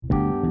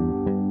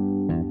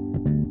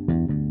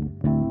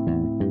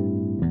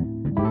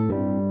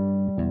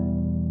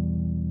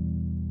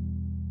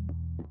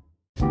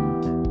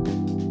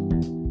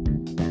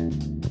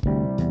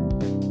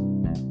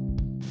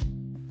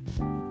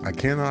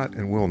cannot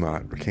and will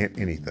not recant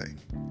anything,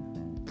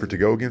 for to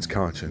go against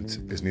conscience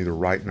is neither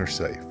right nor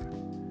safe.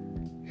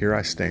 Here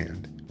I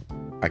stand,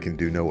 I can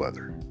do no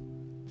other.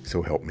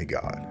 So help me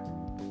God.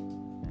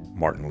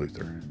 Martin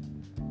Luther.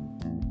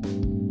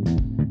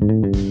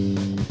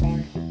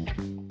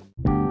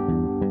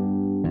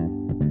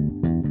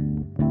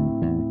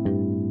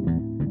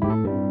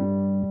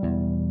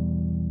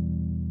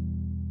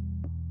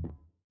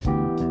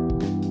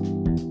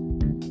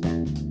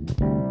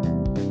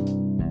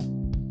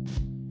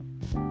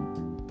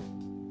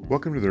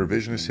 Welcome to the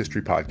Revisionist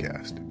History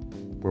Podcast,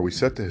 where we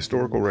set the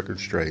historical record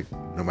straight,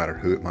 no matter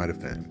who it might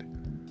offend.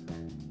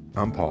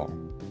 I'm Paul,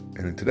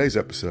 and in today's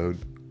episode,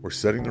 we're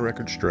setting the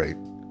record straight,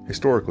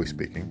 historically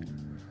speaking,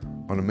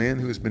 on a man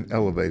who has been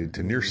elevated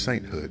to near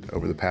sainthood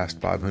over the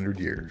past 500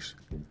 years.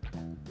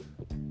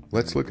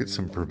 Let's look at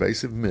some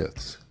pervasive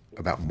myths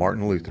about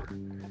Martin Luther,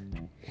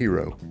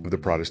 hero of the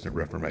Protestant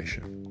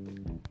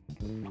Reformation.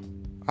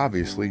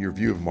 Obviously, your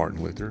view of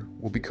Martin Luther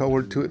will be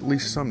colored to at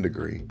least some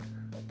degree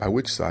by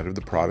which side of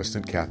the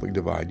Protestant-Catholic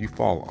divide you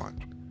fall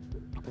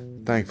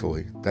on.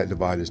 Thankfully, that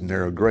divide has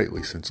narrowed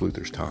greatly since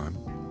Luther's time,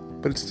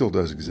 but it still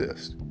does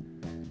exist.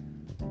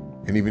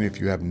 And even if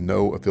you have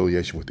no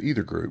affiliation with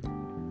either group,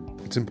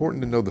 it's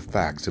important to know the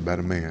facts about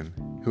a man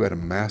who had a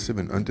massive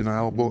and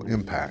undeniable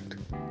impact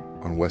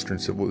on Western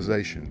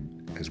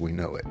civilization as we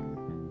know it.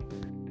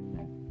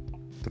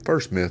 The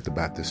first myth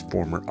about this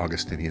former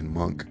Augustinian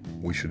monk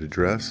we should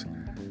address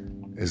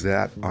is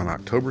that on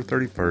October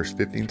 31st,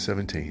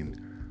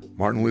 1517,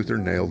 Martin Luther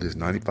nailed his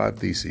 95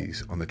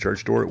 Theses on the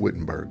church door at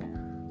Wittenberg,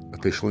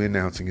 officially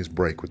announcing his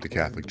break with the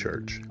Catholic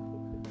Church.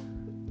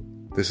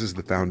 This is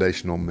the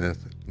foundational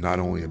myth not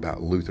only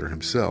about Luther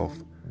himself,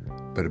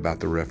 but about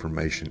the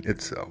Reformation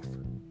itself.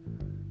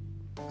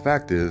 The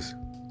fact is,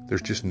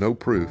 there's just no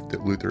proof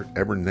that Luther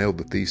ever nailed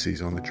the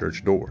Theses on the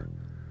church door.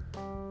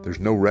 There's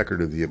no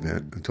record of the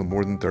event until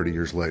more than 30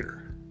 years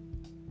later.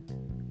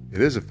 It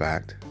is a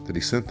fact that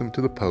he sent them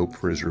to the Pope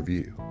for his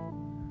review.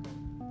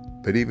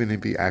 But even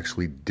if he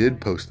actually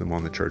did post them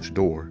on the church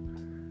door,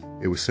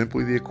 it was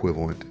simply the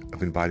equivalent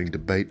of inviting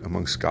debate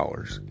among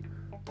scholars,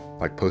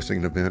 like posting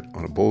an event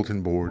on a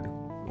bulletin board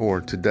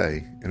or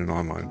today in an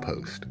online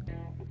post.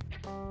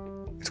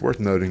 It's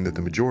worth noting that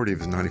the majority of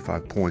his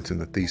 95 points in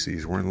the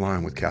Theses were in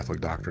line with Catholic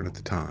doctrine at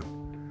the time.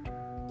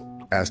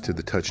 As to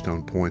the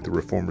touchstone point the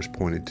Reformers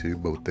pointed to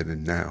both then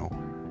and now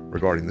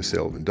regarding the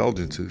sale of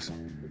indulgences,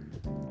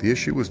 the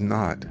issue was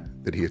not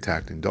that he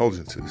attacked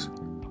indulgences,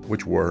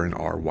 which were and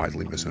are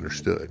widely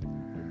misunderstood,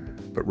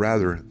 but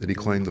rather that he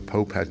claimed the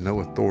Pope had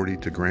no authority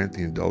to grant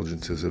the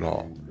indulgences at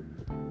all,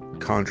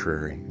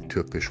 contrary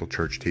to official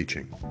church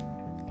teaching.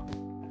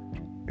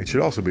 It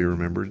should also be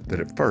remembered that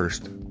at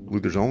first,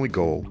 Luther's only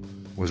goal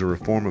was a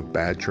reform of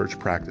bad church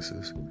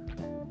practices,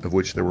 of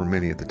which there were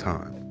many at the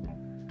time.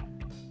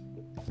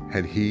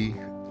 Had he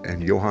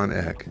and Johann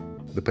Eck,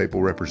 the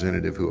papal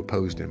representative who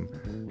opposed him,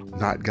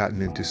 not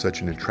gotten into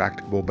such an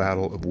intractable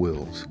battle of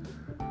wills,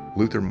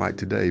 Luther might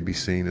today be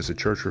seen as a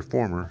church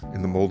reformer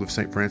in the mold of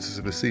St. Francis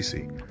of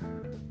Assisi,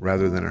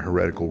 rather than a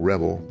heretical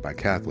rebel by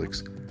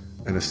Catholics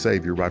and a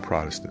savior by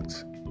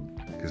Protestants,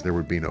 because there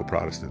would be no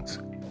Protestants.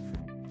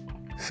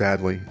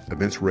 Sadly,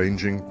 events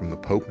ranging from the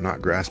Pope not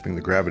grasping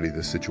the gravity of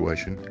this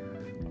situation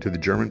to the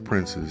German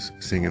princes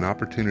seeing an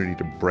opportunity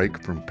to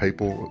break from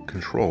papal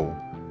control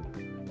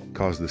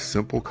caused the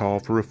simple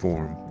call for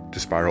reform to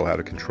spiral out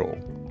of control.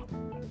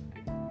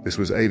 This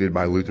was aided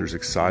by Luther's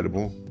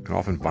excitable and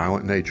often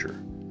violent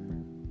nature,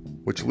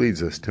 which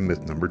leads us to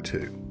myth number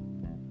 2.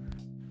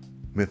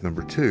 Myth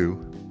number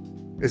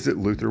 2 is that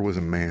Luther was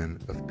a man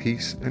of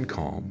peace and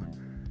calm,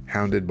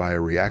 hounded by a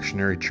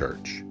reactionary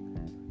church.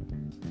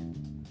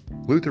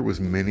 Luther was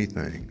many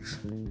things,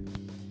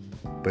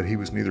 but he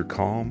was neither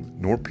calm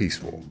nor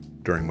peaceful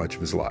during much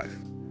of his life.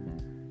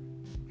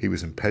 He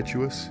was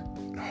impetuous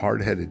and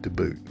hard-headed to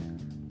boot,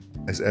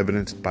 as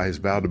evidenced by his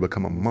vow to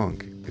become a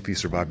monk if he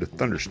survived a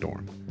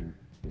thunderstorm.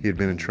 He had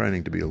been in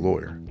training to be a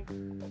lawyer,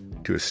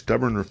 to his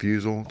stubborn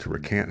refusal to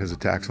recant his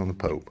attacks on the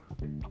Pope.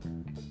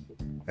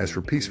 As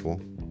for peaceful,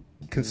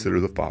 consider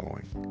the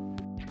following.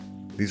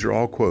 These are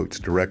all quotes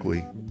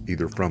directly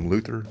either from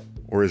Luther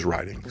or his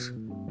writings.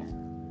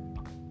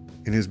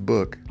 In his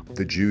book,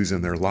 The Jews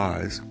and Their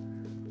Lies,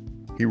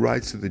 he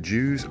writes that the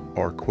Jews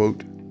are,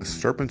 quote, a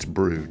serpent's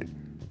brood,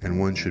 and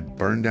one should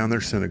burn down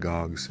their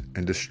synagogues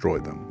and destroy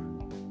them.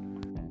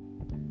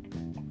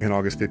 In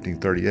August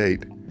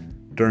 1538,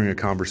 during a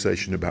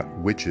conversation about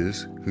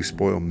witches who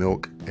spoil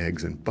milk,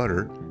 eggs, and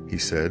butter, he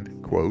said,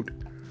 quote,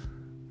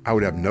 I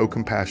would have no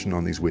compassion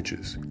on these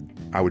witches.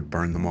 I would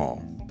burn them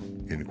all,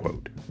 end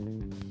quote.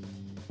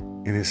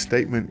 In his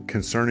statement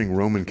concerning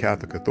Roman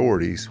Catholic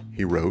authorities,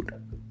 he wrote,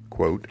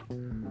 quote,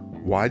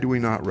 why do we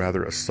not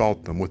rather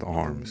assault them with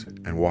arms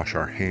and wash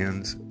our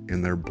hands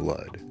in their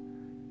blood,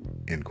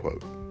 end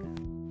quote.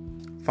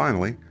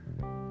 Finally,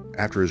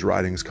 after his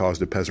writings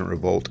caused a peasant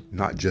revolt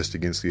not just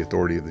against the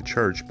authority of the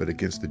church, but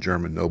against the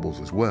German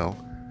nobles as well,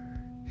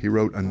 he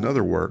wrote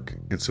another work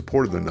in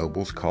support of the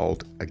nobles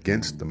called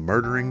Against the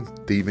Murdering,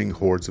 Thieving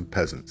Hordes of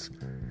Peasants,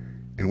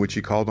 in which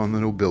he called on the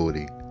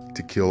nobility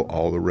to kill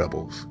all the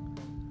rebels.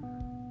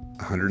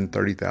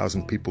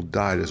 130,000 people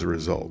died as a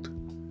result,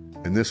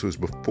 and this was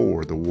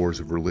before the wars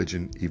of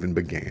religion even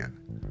began.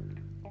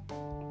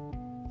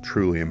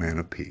 Truly a man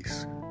of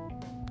peace.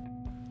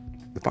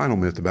 The final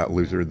myth about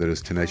Luther that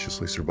has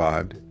tenaciously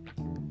survived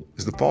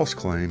is the false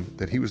claim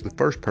that he was the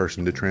first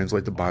person to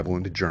translate the Bible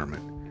into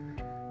German,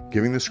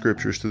 giving the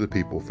scriptures to the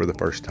people for the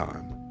first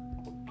time.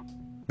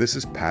 This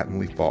is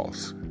patently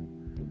false.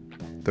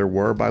 There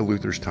were, by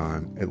Luther's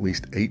time, at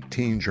least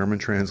 18 German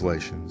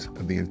translations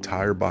of the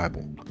entire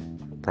Bible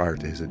prior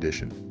to his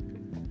edition,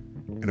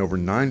 and over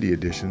 90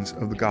 editions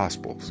of the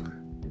Gospels.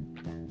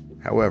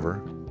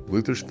 However,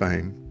 Luther's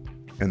fame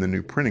and the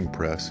new printing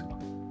press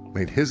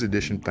made his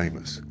edition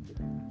famous,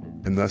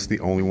 and thus the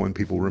only one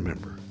people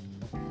remember.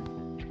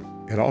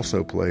 It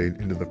also played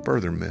into the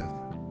further myth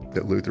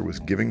that Luther was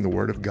giving the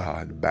Word of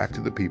God back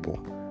to the people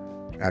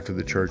after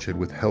the church had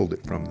withheld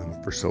it from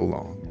them for so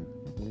long.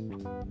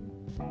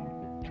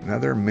 Now,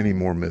 there are many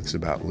more myths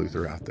about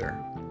Luther out there.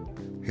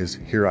 His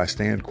 "Here I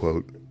Stand"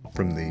 quote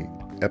from the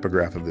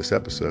epigraph of this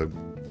episode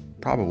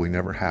probably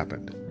never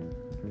happened.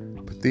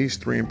 But these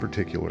three in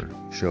particular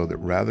show that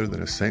rather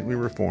than a saintly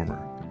reformer,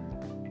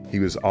 he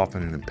was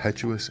often an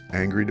impetuous,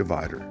 angry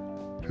divider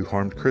who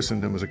harmed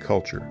Christendom as a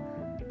culture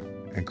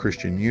and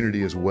Christian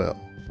unity as well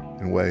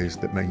in ways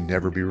that may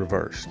never be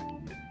reversed.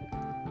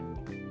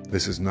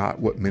 This is not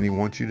what many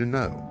want you to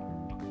know,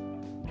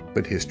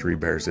 but history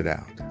bears it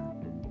out.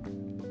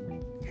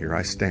 Here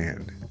I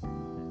stand.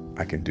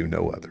 I can do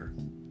no other.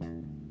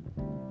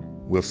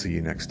 We'll see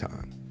you next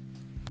time.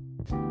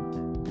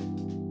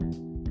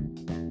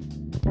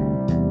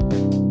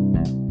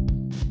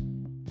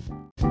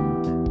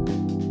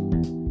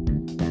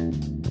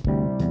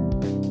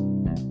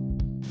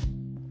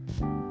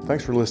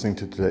 Thanks for listening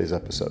to today's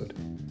episode.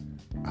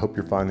 I hope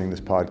you're finding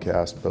this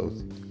podcast both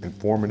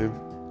informative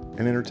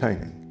and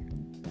entertaining.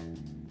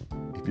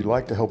 If you'd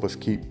like to help us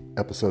keep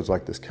episodes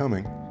like this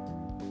coming,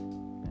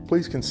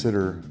 please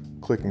consider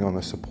clicking on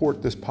the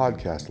Support This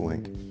Podcast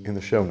link in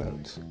the show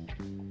notes.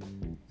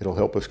 It'll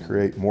help us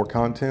create more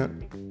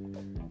content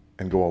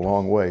and go a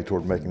long way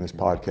toward making this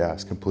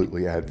podcast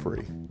completely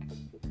ad-free.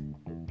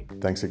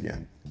 Thanks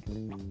again.